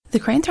The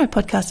Create and Thrive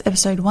Podcast,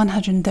 episode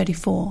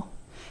 134,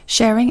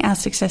 Sharing Our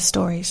Success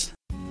Stories.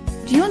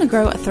 Do you want to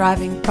grow a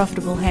thriving,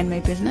 profitable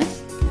handmade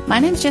business? My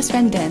name's Jess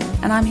Van Den,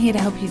 and I'm here to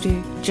help you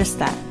do just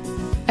that.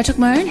 I took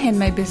my own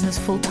handmade business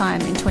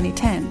full-time in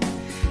 2010,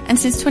 and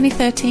since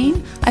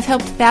 2013, I've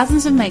helped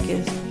thousands of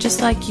makers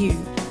just like you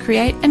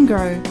create and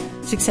grow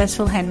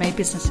successful handmade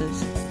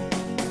businesses.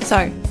 So,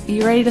 are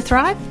you ready to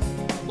thrive?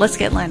 Let's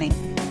get learning.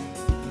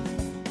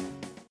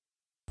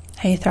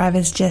 Hey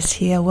Thrivers, Jess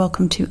here.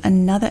 Welcome to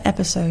another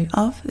episode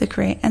of the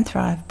Create and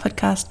Thrive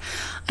podcast.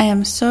 I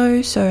am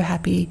so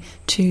happy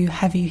to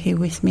have you here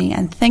with me,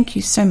 and thank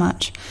you so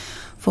much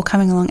for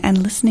coming along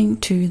and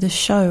listening to the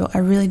show. I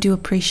really do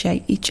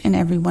appreciate each and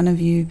every one of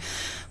you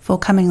for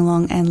coming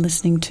along and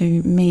listening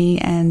to me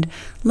and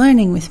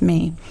learning with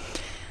me.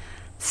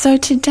 So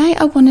today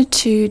I wanted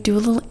to do a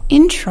little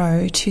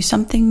intro to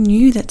something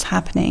new that's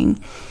happening,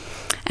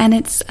 and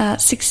it's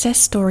success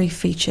story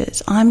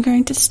features. I'm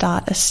going to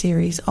start a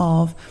series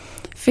of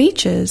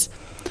features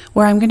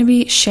where I'm going to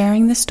be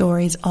sharing the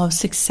stories of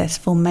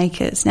successful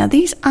makers. Now,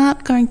 these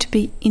aren't going to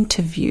be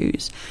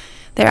interviews.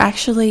 They're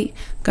actually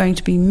going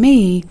to be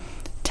me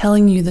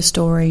telling you the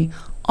story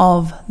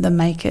of the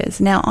makers.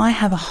 Now, I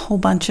have a whole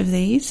bunch of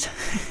these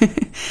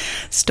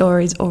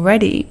stories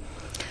already,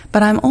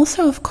 but I'm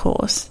also, of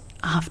course,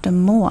 after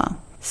more.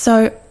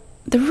 So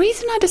the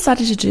reason I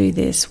decided to do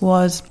this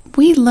was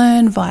we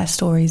learn via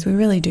stories. We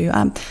really do.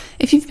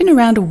 If you've been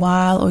around a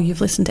while or you've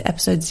listened to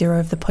episode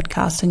 0 of the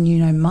podcast and you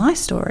know my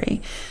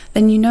story,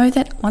 then you know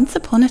that once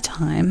upon a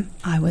time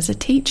I was a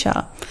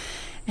teacher,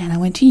 and I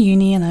went to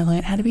uni and I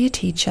learned how to be a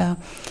teacher,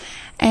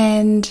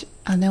 and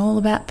I know all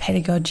about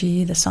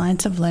pedagogy, the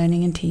science of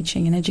learning and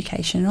teaching and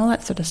education and all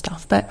that sort of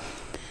stuff. But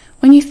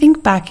when you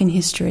think back in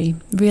history,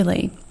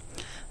 really,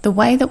 the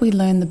way that we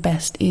learn the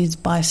best is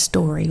by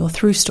story or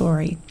through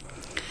story.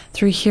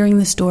 Through hearing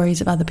the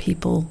stories of other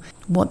people,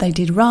 what they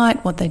did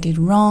right, what they did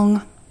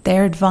wrong,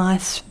 their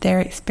advice, their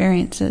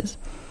experiences.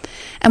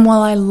 And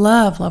while I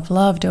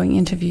love doing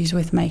interviews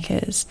with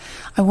makers,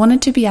 I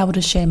wanted to be able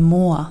to share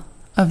more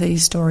of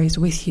these stories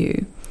with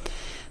you.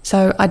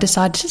 So I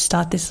decided to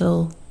start this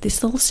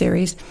little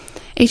series.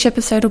 Each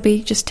episode will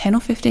be just 10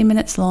 or 15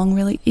 minutes long,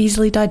 really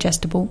easily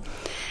digestible.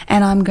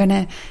 And I'm going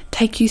to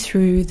take you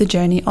through the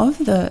journey of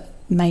the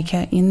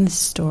maker in the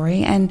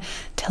story and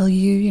tell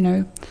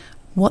you,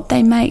 what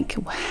they make,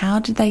 how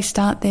did they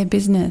start their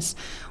business,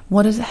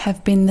 what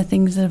have been the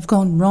things that have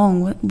gone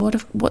wrong,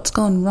 what's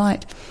gone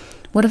right,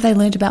 what have they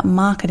learned about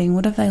marketing,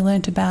 what have they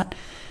learned about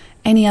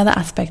any other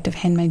aspect of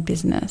handmade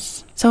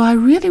business. So I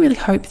really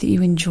hope that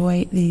you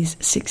enjoy these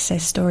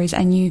success stories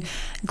and you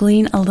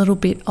glean a little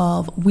bit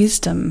of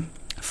wisdom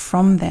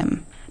from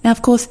them. Now,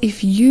 of course,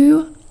 if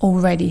you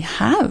already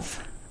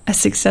have a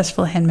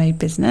successful handmade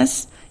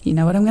business, you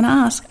know what I'm going to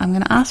ask. I'm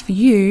going to ask for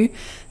you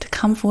to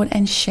come forward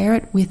and share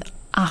it with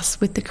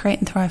us, with the Create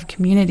and Thrive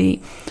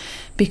community,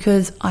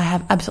 because I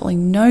have absolutely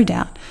no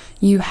doubt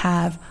you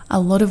have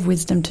a lot of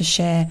wisdom to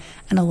share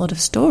and a lot of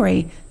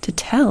story to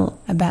tell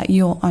about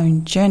your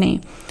own journey.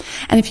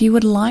 And if you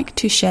would like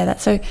to share that,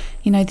 so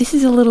this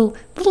is a little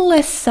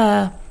less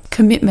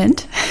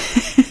commitment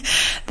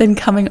than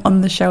coming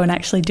on the show and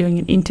actually doing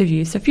an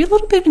interview. So if you're a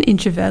little bit of an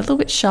introvert, a little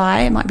bit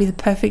shy, it might be the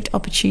perfect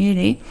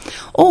opportunity.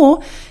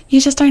 Or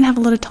you just don't have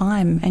a lot of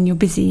time and you're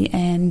busy,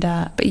 and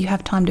but you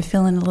have time to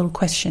fill in a little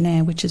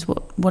questionnaire, which is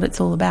what it's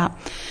all about.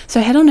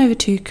 So head on over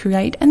to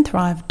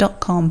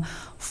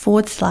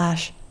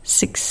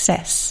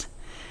createandthrive.com/success.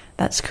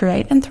 That's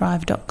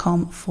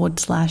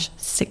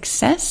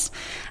createandthrive.com/success,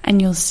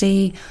 and you'll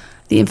see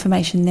the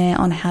information there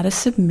on how to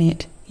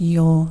submit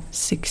your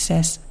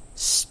success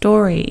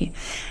story.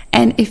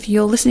 And if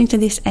you're listening to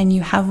this and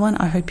you have one,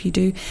 I hope you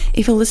do.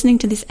 If you're listening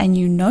to this and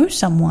you know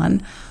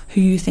someone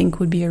who you think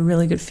would be a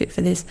really good fit for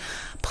this,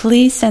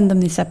 please send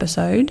them this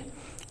episode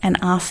and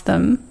ask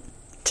them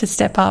to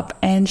step up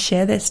and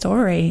share their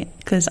story,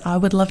 because I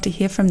would love to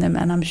hear from them,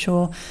 and I'm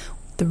sure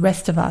the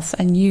rest of us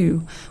and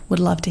you would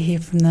love to hear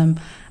from them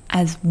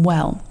as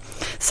well.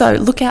 So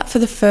look out for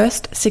the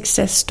first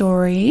success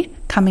story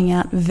coming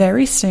out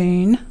very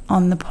soon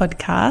on the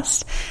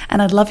podcast,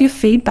 and I'd love your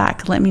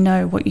feedback. Let me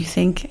know what you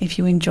think, if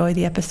you enjoy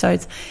the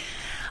episodes.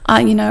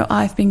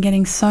 I've been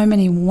getting so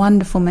many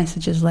wonderful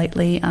messages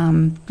lately,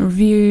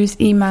 reviews,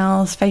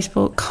 emails,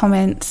 Facebook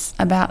comments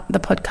about the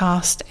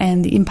podcast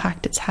and the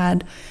impact it's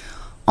had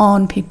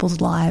on people's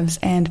lives,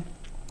 and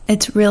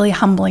it's really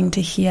humbling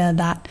to hear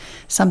that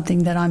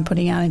something that I'm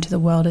putting out into the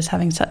world is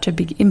having such a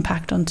big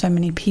impact on so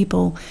many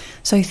people.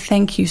 So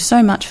thank you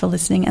so much for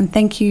listening, and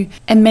thank you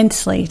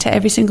immensely to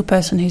every single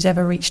person who's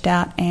ever reached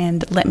out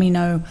and let me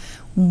know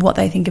what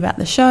they think about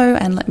the show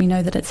and let me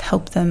know that it's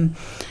helped them.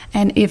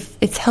 And if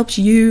it's helped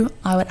you,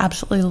 I would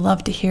absolutely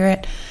love to hear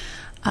it.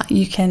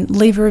 You can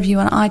leave a review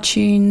on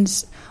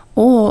iTunes,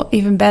 or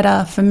even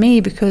better for me,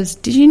 because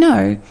did you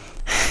know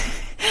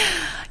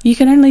you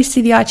can only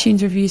see the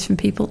iTunes reviews from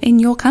people in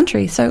your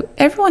country. So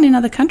everyone in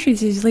other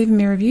countries who's leaving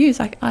me reviews,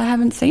 I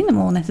haven't seen them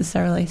all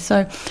necessarily.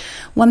 So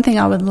one thing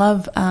I would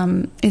love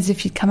is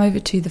if you'd come over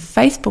to the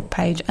Facebook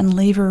page and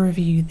leave a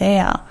review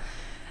there.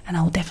 and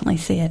I'll definitely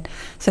see it.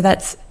 So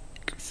that's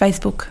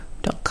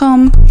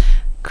facebook.com,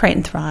 Create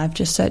and Thrive.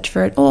 Just search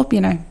for it, or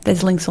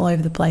there's links all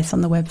over the place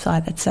on the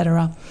website,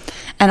 etc.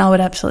 And I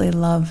would absolutely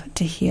love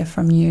to hear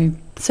from you.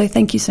 So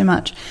thank you so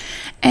much.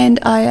 And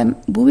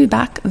will be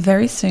back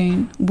very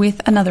soon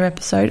with another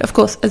episode. Of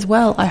course, as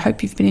well, I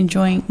hope you've been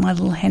enjoying my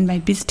little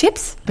handmade biz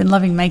tips. I've been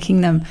loving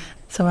making them,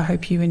 so I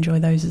hope you enjoy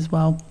those as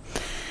well.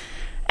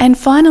 And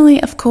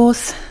finally, of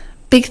course,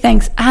 big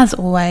thanks as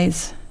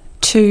always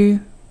to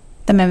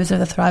the members of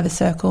the Thriver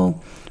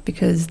Circle,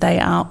 because they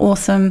are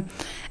awesome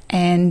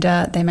and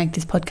they make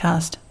this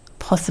podcast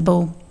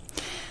possible.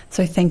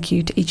 So thank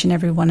you to each and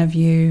every one of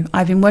you.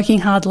 I've been working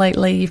hard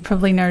lately. You've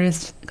probably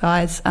noticed,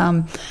 guys.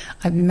 I've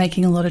been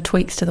making a lot of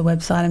tweaks to the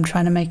website. I'm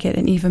trying to make it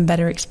an even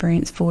better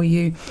experience for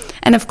you.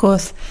 And of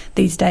course,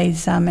 these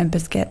days,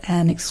 members get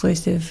an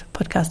exclusive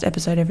podcast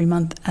episode every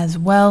month as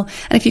well.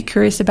 And if you're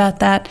curious about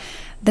that,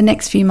 the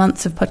next few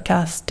months of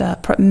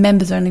podcast,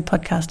 members-only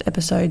podcast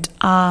episodes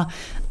are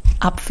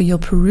up for your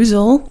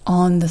perusal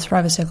on the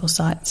Thriver Circle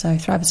site. So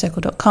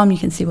thrivercircle.com, you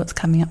can see what's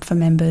coming up for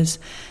members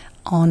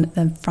on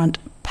the front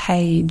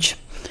page.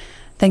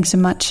 Thanks so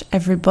much,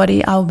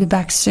 everybody. I'll be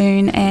back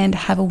soon, and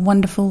have a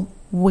wonderful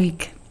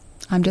week.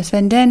 I'm Jess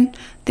Van Den.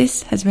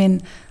 This has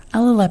been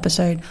a little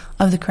episode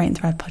of the Create and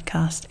Thrive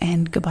podcast,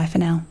 and goodbye for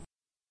now.